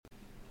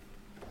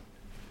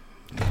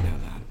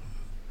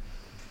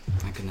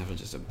ever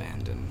just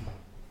abandon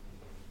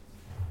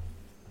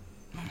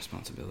my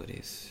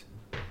responsibilities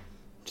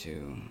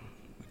to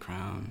the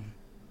crown,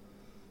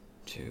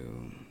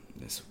 to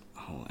this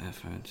whole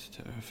effort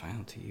to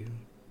file to you.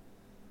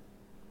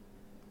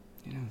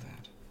 You know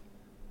that.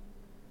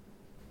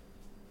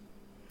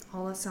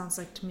 All it sounds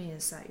like to me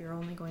is that you're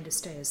only going to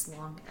stay as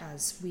long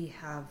as we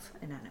have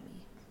an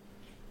enemy.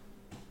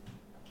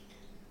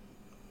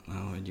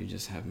 Well, would you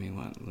just have me,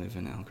 live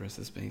in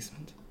Algris's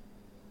basement?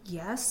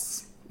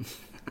 Yes.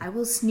 I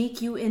will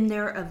sneak you in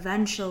there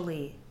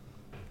eventually.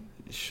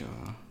 Sure.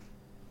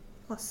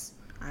 Plus,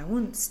 I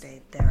wouldn't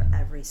stay there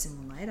every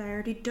single night. I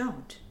already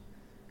don't.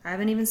 I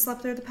haven't even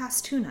slept there the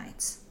past 2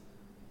 nights.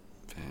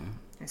 Fair.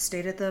 I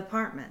stayed at the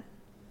apartment.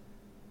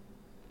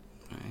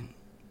 Right.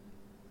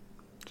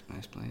 It's a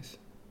nice place.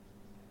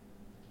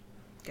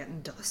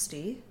 Getting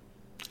dusty.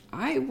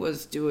 I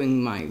was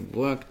doing my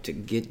work to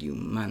get you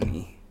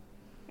money,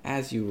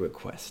 as you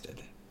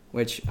requested,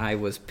 which I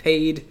was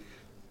paid,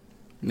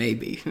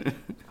 maybe.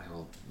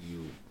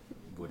 You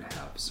would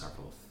have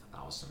several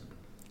thousand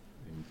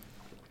in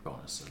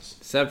bonuses.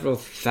 Several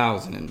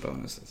thousand in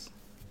bonuses.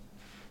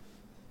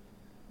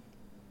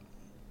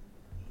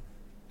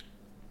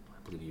 I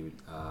believe you,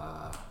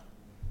 I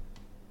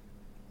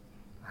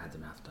had the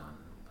math done,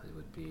 but it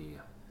would be, you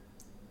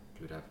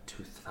would have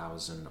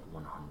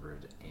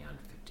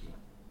 2,150.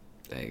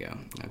 There you go.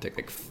 I'd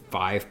take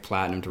 5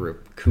 platinum to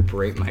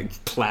recuperate my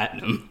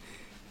platinum,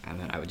 and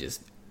then I would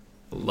just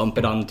lump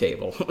it on the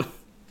table. There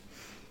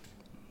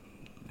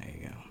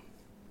you go.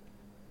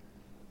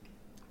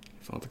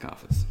 Fill the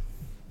coffers.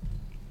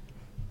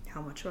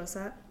 How much was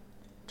that?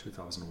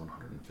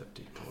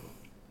 2,150 total.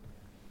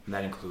 And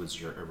that includes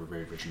your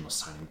original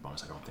signing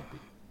bonus. I don't think we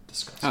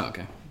discussed. Oh,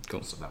 okay.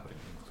 Cool. So that would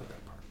include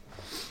that part.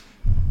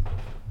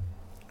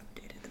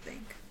 Updated the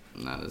bank.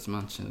 Not as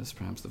much as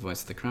perhaps the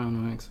voice of the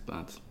crown works,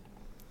 but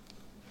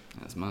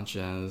as much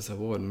as a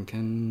warden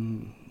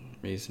can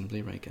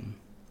reasonably rake in.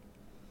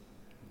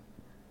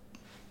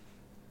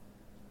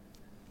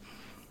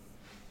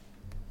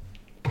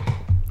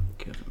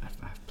 Give him my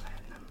 5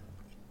 platinum.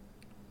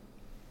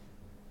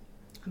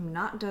 I'm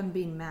not done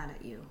being mad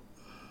at you.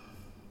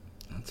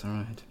 That's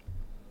alright.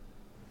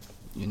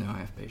 You know I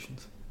have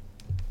patience.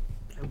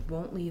 I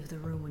won't leave the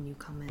room when you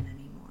come in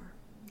anymore.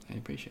 I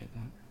appreciate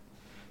that.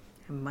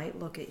 I might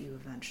look at you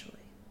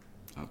eventually.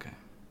 Okay.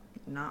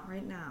 Not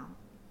right now.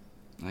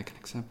 I can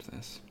accept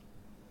this.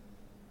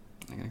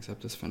 I can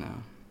accept this for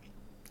now.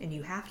 And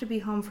you have to be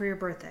home for your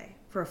birthday.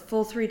 For a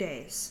full 3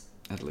 days.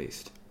 At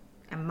least.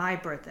 And my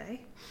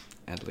birthday.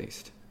 At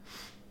least.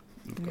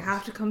 You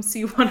have to come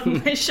see one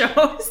of my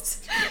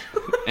shows.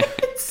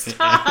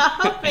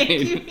 Stop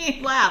making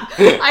me laugh.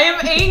 I am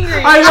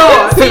angry. I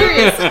know. I'm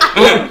serious.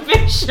 I'm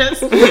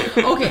vicious.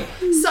 Okay,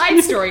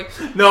 side story.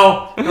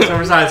 No,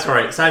 side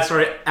story. Side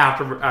story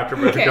after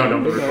birthday. Okay.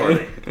 Don't be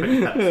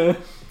recording.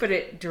 But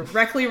it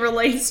directly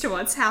relates to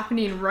what's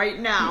happening right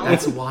now.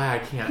 That's why I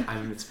can't.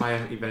 It's why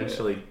I'm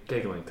eventually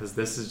giggling, because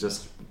this is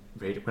just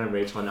when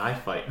Rachel and I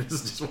fight. This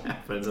is just what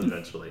happens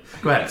eventually.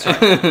 Go ahead.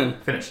 Sorry.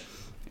 Finish.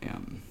 Yeah.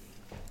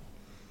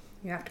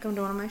 You have to come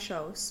to one of my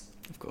shows.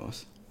 Of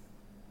course.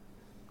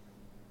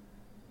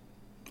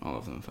 All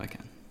of them if I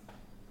can.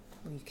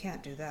 Well, you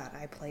can't do that.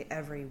 I play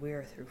every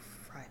Weir through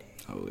Friday.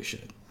 Holy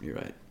shit. You're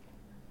right.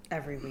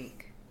 Every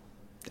week.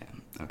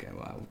 Damn. Okay,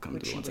 well, I will come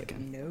Which to it you once I would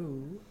can.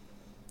 know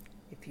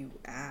if you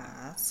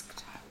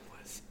asked. I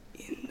was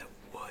in the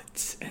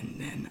woods, and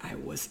then I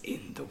was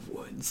in the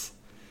woods.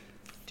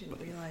 Didn't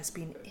realize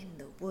being in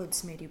the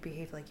woods made you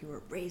behave like you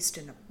were raised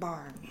in a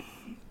barn.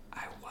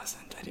 I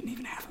wasn't. I didn't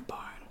even have a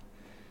barn.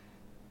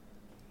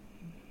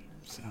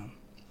 So,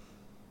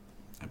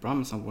 I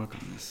promise I'll work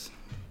on this.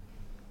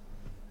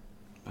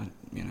 But,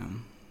 I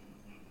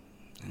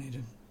need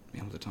to be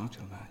able to talk to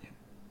you about it.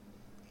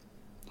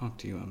 Talk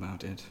to you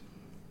about it.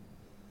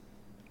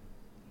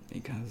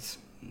 Because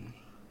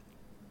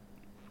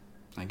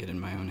I get in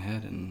my own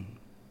head and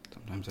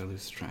sometimes I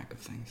lose track of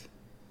things.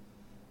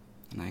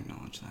 And I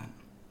acknowledge that.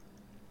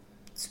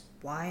 That's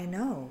why I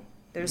know.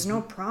 There's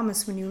no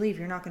promise when you leave.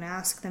 You're not going to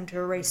ask them to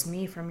erase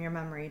me from your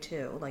memory,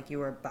 too, like you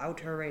were about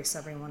to erase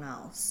everyone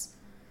else.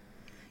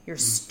 You're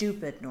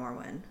stupid,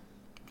 Norwin.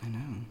 I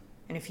know.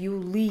 And if you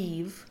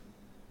leave,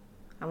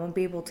 I won't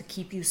be able to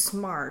keep you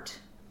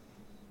smart.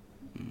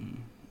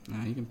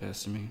 No, you can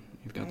pester me.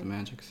 You've got the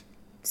magics.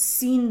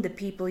 Seen the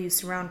people you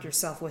surround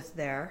yourself with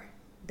there.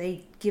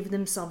 They give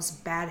themselves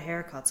bad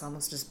haircuts,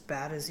 almost as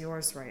bad as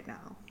yours right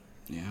now.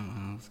 Yeah,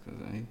 well, it's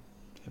because I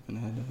haven't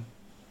had a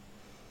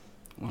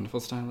wonderful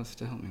stylist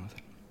to help me with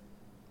it.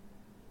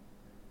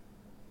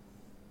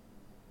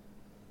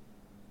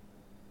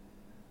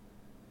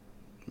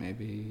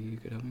 Maybe you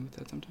could help me with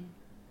that sometime?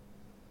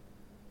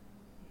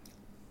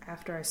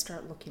 After I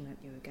start looking at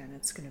you again,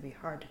 it's going to be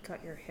hard to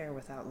cut your hair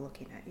without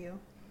looking at you.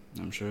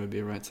 I'm sure it'd be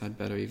a right side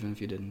better even if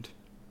you didn't.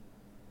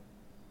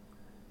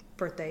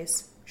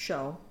 Birthdays,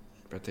 show.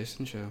 Birthdays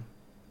and show,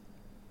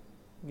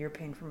 You're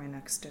paying for my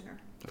next dinner.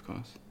 of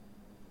course.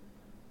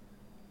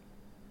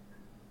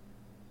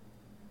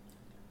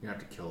 You have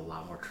to kill a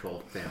lot more troll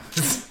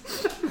families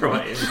for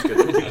what Annie's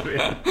gonna do.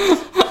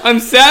 I'm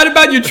sad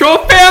about your troll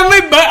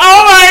family, but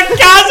oh my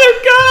gosh,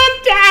 I'm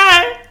gonna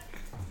die!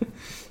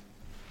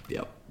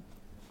 Yep.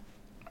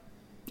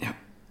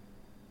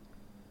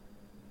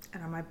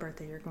 And on my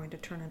birthday, you're going to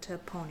turn into a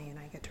pony, and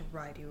I get to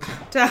ride you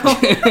around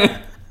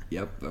town.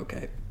 Yep,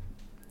 okay.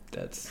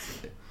 That's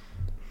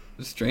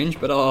strange,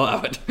 but I'll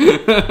allow it.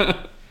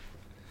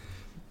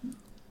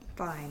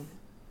 Fine.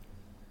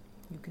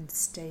 You can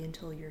stay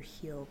until you're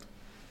healed.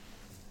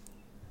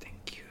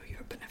 Thank you,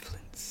 your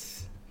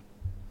benevolence.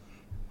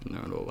 And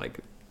then it'll, like,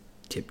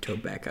 tiptoe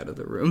back out of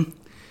the room.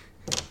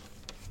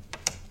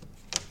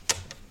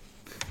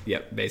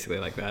 Yep, basically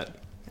like that.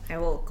 I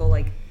will go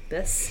like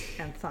this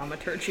and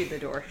thaumaturgy the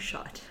door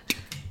shut.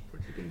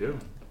 What you can do.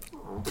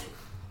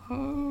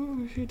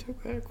 Oh, she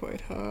took that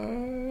quite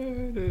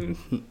hard.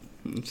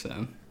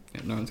 So,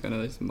 yeah, Norman's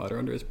gonna just mutter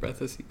under his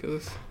breath as he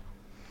goes.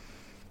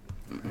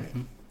 Right.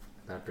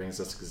 That brings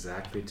us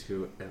exactly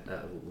to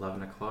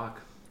 11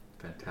 o'clock.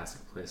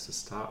 Fantastic place to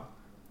stop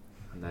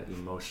on that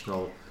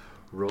emotional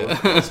roller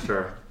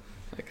coaster.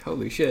 Like,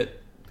 holy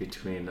shit.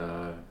 Between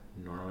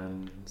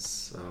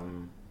Norman's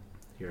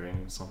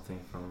hearing something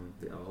from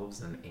the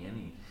elves and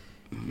Annie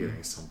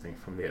hearing something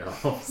from the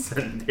elves,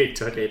 and they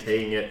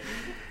taking it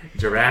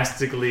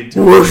drastically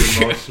different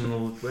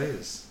emotional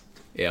ways.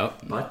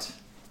 Yep. But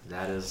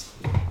that is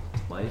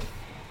life.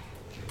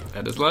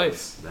 That is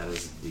life. That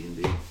is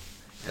D&D.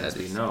 As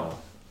we know,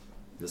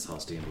 this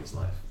house D&D's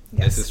life.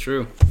 Yes. This is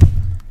true.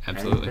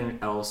 Absolutely. Anything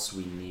else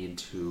we need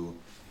to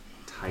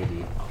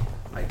tidy up?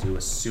 I do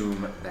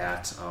assume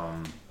that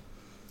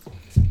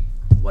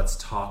let's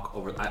talk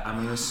over. I'm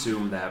going to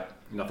assume that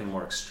nothing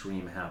more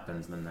extreme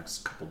happens in the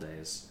next couple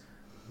days.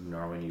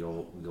 Norwin,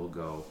 you'll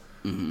go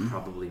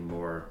probably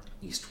more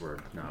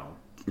eastward now,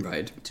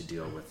 right, to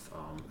deal with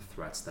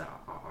threats that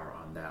are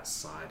on that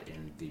side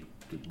in the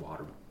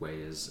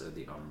waterways,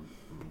 the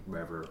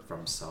river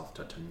from south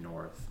to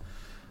north,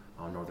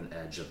 northern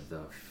edge of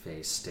the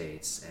Fey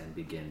states, and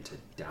begin to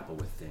dabble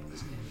with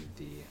things in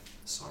the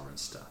Sovereign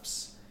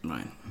Steppes.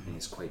 Right. And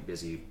he's quite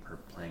busy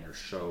playing her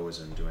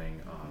shows and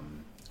doing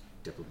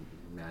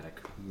diplomatic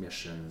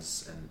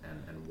missions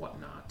and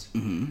whatnot,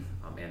 and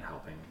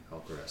helping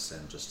Elgris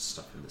and just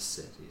stuff in the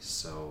city.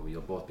 So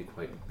you'll both be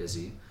quite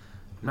busy.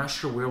 I'm not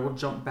sure where we'll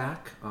jump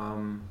back.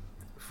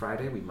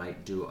 Friday we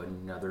might do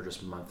another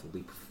just month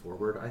leap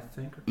forward, I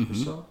think, or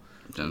so.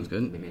 Sounds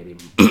good. Maybe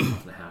a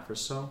month and a half or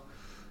so.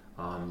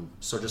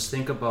 So just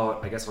think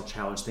about, I guess I'll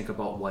challenge, think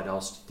about what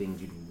else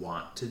things you'd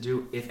want to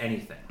do, if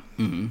anything,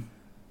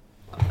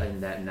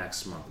 in that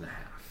next month and a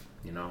half.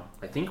 You know,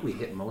 I think we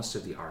hit most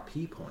of the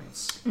RP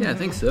points. Yeah, I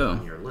think so.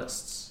 On your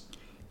lists.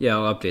 Yeah,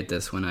 I'll update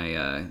this when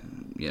I,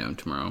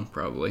 tomorrow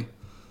probably.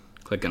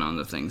 Clicking on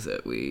the things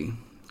that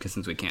because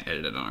since we can't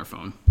edit it on our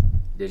phone.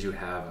 Did you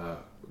have a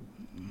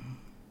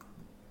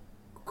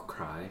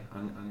cry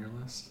on your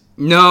list?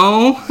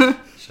 No.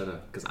 Should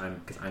have, because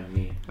I'm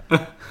me.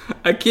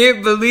 I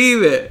can't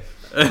believe it.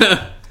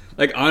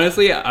 Like,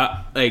 honestly,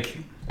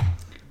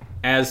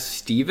 as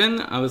Steven,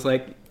 I was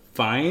like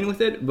fine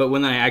with it, but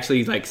when I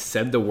actually like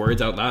said the words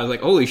out loud, I was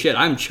like, holy shit,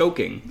 I'm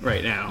choking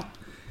right now.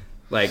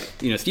 Like,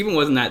 Steven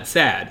wasn't that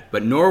sad,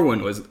 but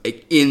Norwin was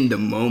like, in the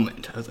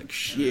moment. I was like,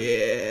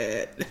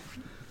 shit.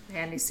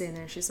 Annie's sitting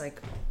there, she's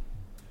like...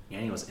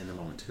 Annie was in the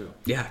moment too.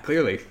 Yeah,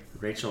 clearly.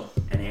 Rachel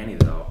and Annie,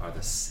 though, are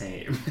the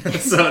same.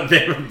 So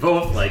they were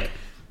both like,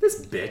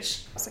 this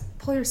bitch. I was like,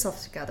 pull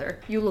yourself together.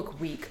 You look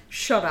weak.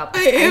 Shut up. I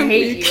hate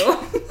weak. you.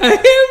 I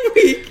am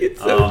weak. It's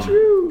so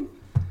true.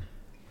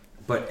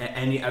 But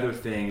any other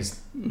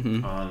things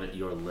on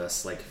your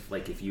list,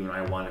 like if you and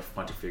I want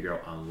to figure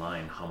out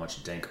online how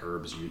much dank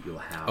herbs you'll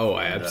have. Oh,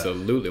 I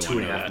absolutely want to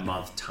know that. 2.5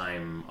 month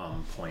time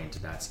point,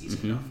 that's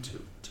easy enough to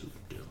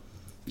do.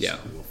 Yeah.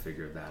 So we'll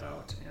figure that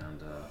out.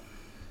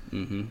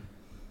 And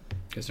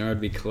because Nora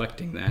would be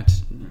collecting that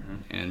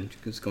and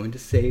was going to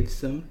save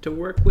some to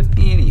work with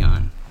Annie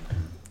on.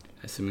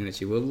 Assuming that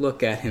she will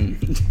look at him.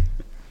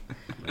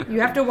 You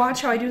have to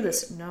watch how I do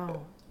this.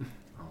 No.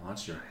 I'll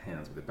watch your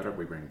hands, but they better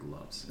be wearing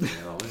gloves. They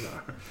always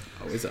are.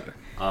 Always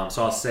are.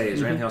 So I'll say, is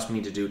there anything else we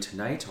need to do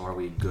tonight, or are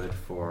we good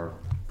for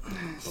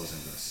closing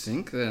this? I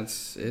think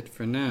that's it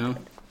for now.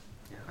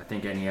 Yeah, I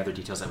think any other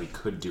details that we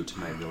could do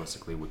tonight,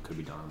 realistically, could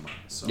be done online.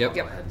 So Yep. I'll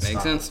go ahead and Makes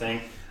stop sense. the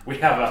thing. We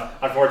have,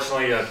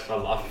 unfortunately, a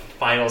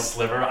final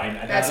sliver.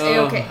 That's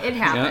okay. It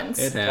happens.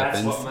 Yeah, it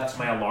happens. That's what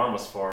my alarm was for.